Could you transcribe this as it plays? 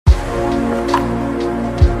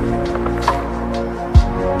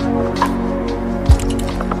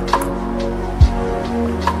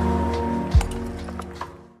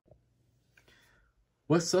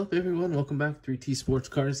What's up, everyone? Welcome back. 3T Sports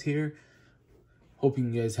Cars here.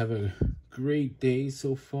 Hoping you guys have a great day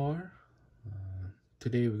so far.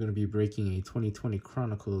 Today we're going to be breaking a 2020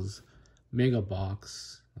 Chronicles Mega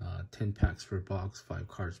Box. 10 packs per box, 5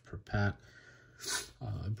 cards per pack.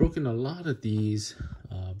 I've broken a lot of these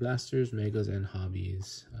blasters, megas, and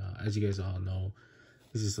hobbies. As you guys all know,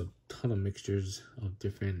 this is a ton of mixtures of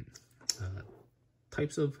different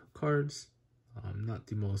types of cards. Not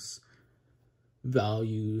the most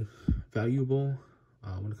valuable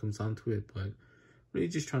when it comes down to it, but really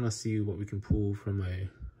just trying to see what we can pull from a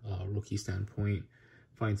rookie standpoint.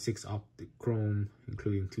 Find 6 optic chrome,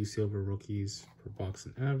 including 2 silver rookies per box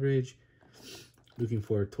on average. Looking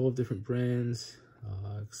for 12 different brands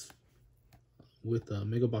with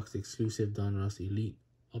Mega Box exclusive Don Ross Elite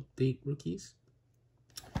update rookies.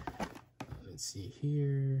 Let's see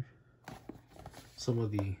here some of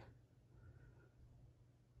the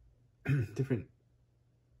different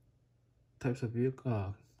types of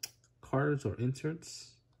vehicle cards or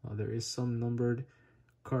inserts. There is some numbered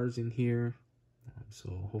cards in here, so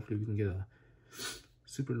hopefully we can get a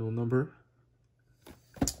super low number.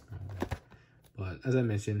 But as I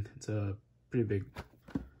mentioned, it's a pretty big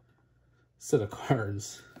set of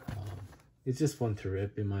cards. It's just fun to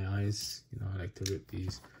rip in my eyes. You know, I like to rip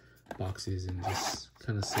these boxes and just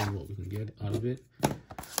kind of see what we can get out of it.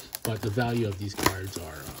 But the value of these cards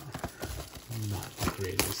are not the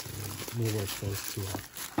greatest. I mean, nowhere close to a,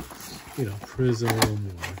 Prism or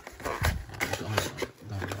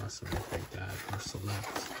Don Ross or anything like that, or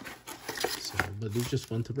Select. So, but they're just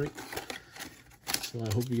fun to break. So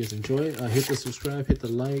I hope you guys enjoy. Hit the subscribe, hit the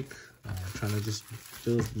like. Trying to just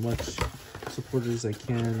build as much supporters as I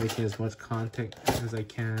can, making as much content as I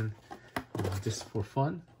can, just for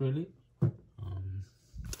fun, really.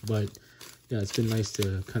 But yeah, it's been nice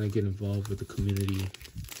to kind of get involved with the community,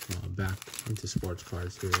 back into sports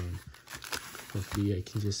cards here, and hopefully I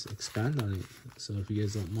can just expand on it. So if you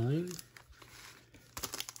guys don't mind,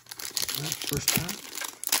 first pack,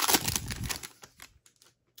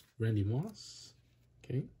 Randy Moss,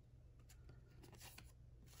 okay,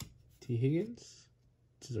 T. Higgins,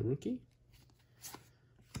 this is a rookie,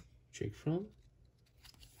 Jake Fromm,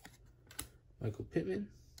 Michael Pittman,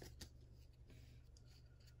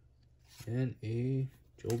 and a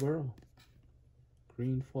Joe Burrow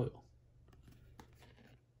green foil.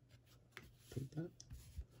 Take that.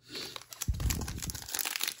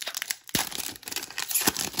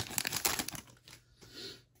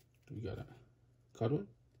 We got a Godwin,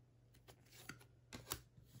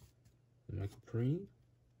 Michael Perine,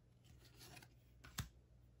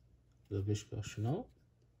 LaVishka Chenault.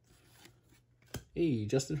 Hey,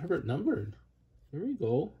 Justin Herbert numbered. There we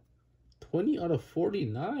go. 20 out of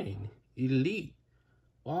 49. Elite.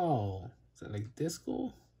 Wow. Is that like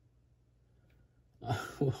disco?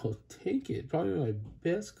 Well, take it. Probably my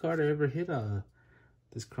best card I ever hit on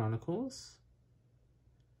this Chronicles.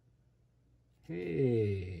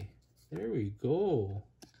 Hey, there we go.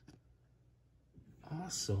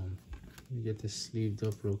 Awesome. Let me get this sleeved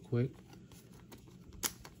up real quick.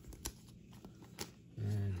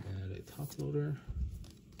 And add a top loader.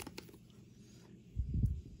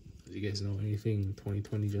 As you guys know, anything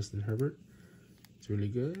 2020 Justin Herbert, it's really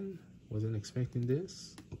good. Wasn't expecting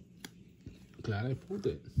this. Glad I pulled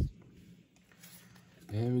it.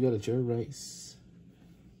 And we got a Jerry Rice.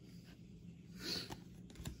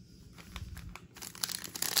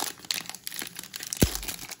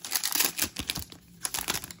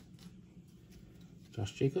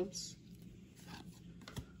 Josh Jacobs.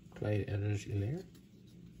 Clyde Edwards-Helaire.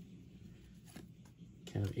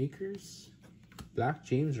 Cam Akers. Black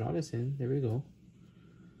James Robinson. There we go.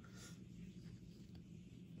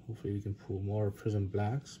 Hopefully we can pull more Prism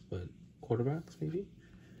Blacks, but quarterbacks maybe.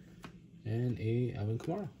 And a Alvin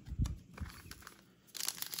Kamara.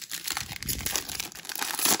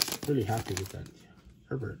 Really happy with that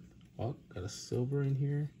Herbert. Oh, got a silver in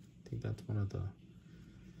here. I think that's one of the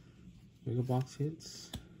Mega Box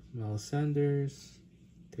hits. Miles Sanders,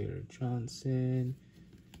 Taylor Johnson,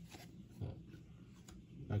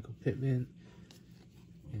 Michael Pittman,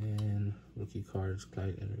 and rookie cards,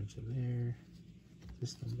 Clyde Edwards-Helaire.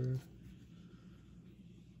 This number.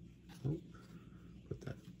 Oh, put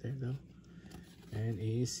that there though. And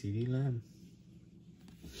a CD Lamb.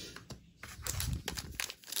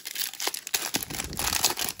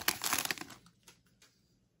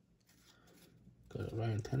 Got a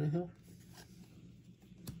Ryan Tannehill.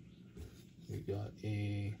 We got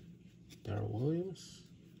a Darrell Williams.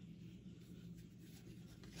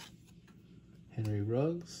 Henry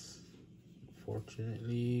Ruggs.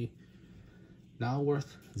 Unfortunately, now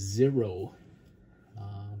worth 0.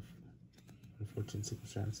 unfortunate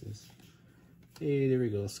circumstances. Hey, there we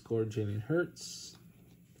go. Scored Jalen Hurts.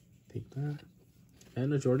 Take that.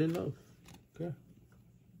 And a Jordan Love. Okay.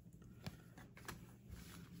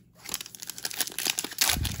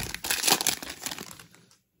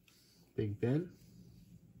 Big Ben.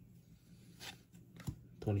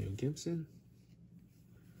 Antonio Gibson.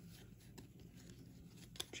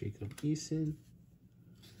 Jacob Eason.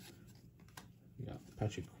 We got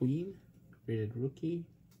Patrick Queen. Rated rookie.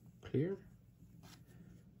 Clear.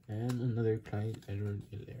 And another Clyde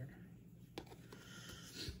Edwards-Helaire.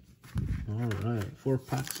 Alright, 4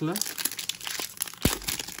 packs left.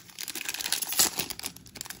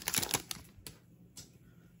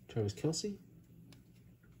 Travis Kelce.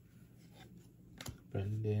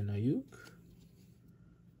 Brandon Ayuk.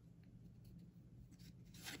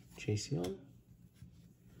 Chase Young.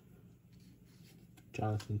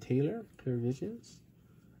 Jonathan Taylor, Clear Visions.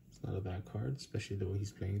 It's not a bad card, especially the way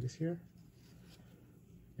he's playing this year.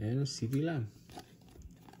 And a CD Lamb.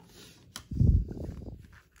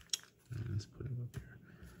 And let's put him up here.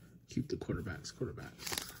 Keep the quarterbacks.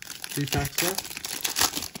 3 packs left.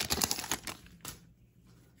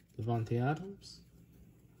 Devontae Adams.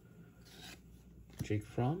 Jake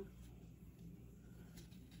Fromm.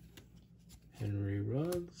 Henry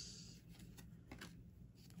Ruggs.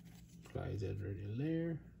 Clyde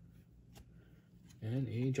Edwards-Helaire. And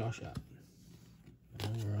a Josh Allen.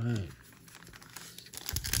 Alright.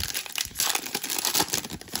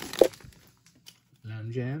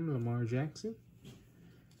 Lamb Jam, Lamar Jackson.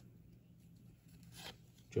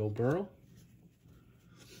 Joe Burrow.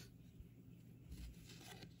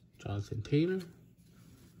 Jonathan Taylor.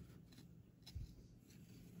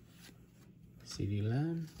 CD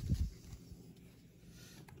Lamb.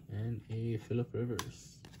 And a Phillip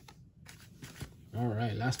Rivers.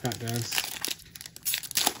 Alright, last pack, guys.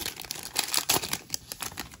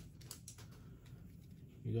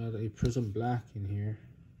 You got a Prism Black in here.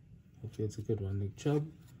 Hopefully it's a good one. Nick Chubb.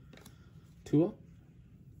 Tua.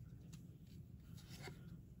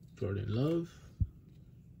 Jordan Love.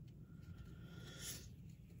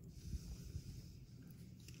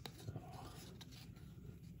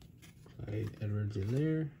 Clyde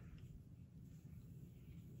Edwards-Helaire.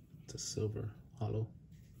 It's a silver hollow.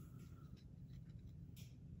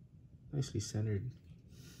 Nicely centered.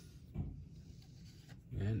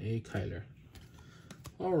 And a Kyler.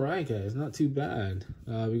 Alright, guys, not too bad.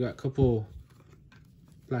 We got a couple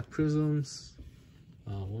black prisms,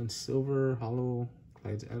 one silver hollow,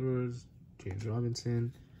 Clyde Edwards, James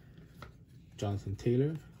Robinson, Jonathan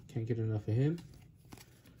Taylor. Can't get enough of him.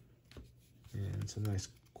 And some nice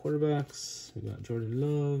quarterbacks. We got Jordan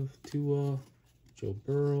Love, Tua, Joe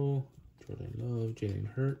Burrow, Jordan Love, Jalen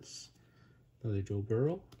Hurts, another Joe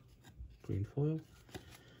Burrow, green foil.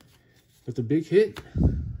 But the big hit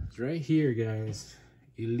is right here, guys.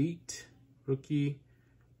 Elite rookie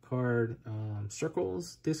card,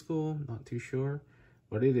 circles, disco, not too sure,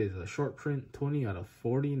 but it is a short print 20 out of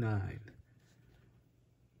 49.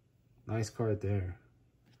 Nice card there.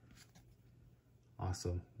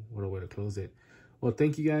 Awesome. What a way to close it. Well,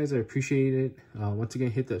 thank you guys. I appreciate it. Once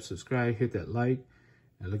again, hit that subscribe, hit that like,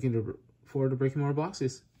 and looking forward to breaking more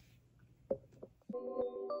boxes.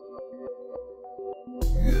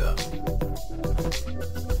 Yeah.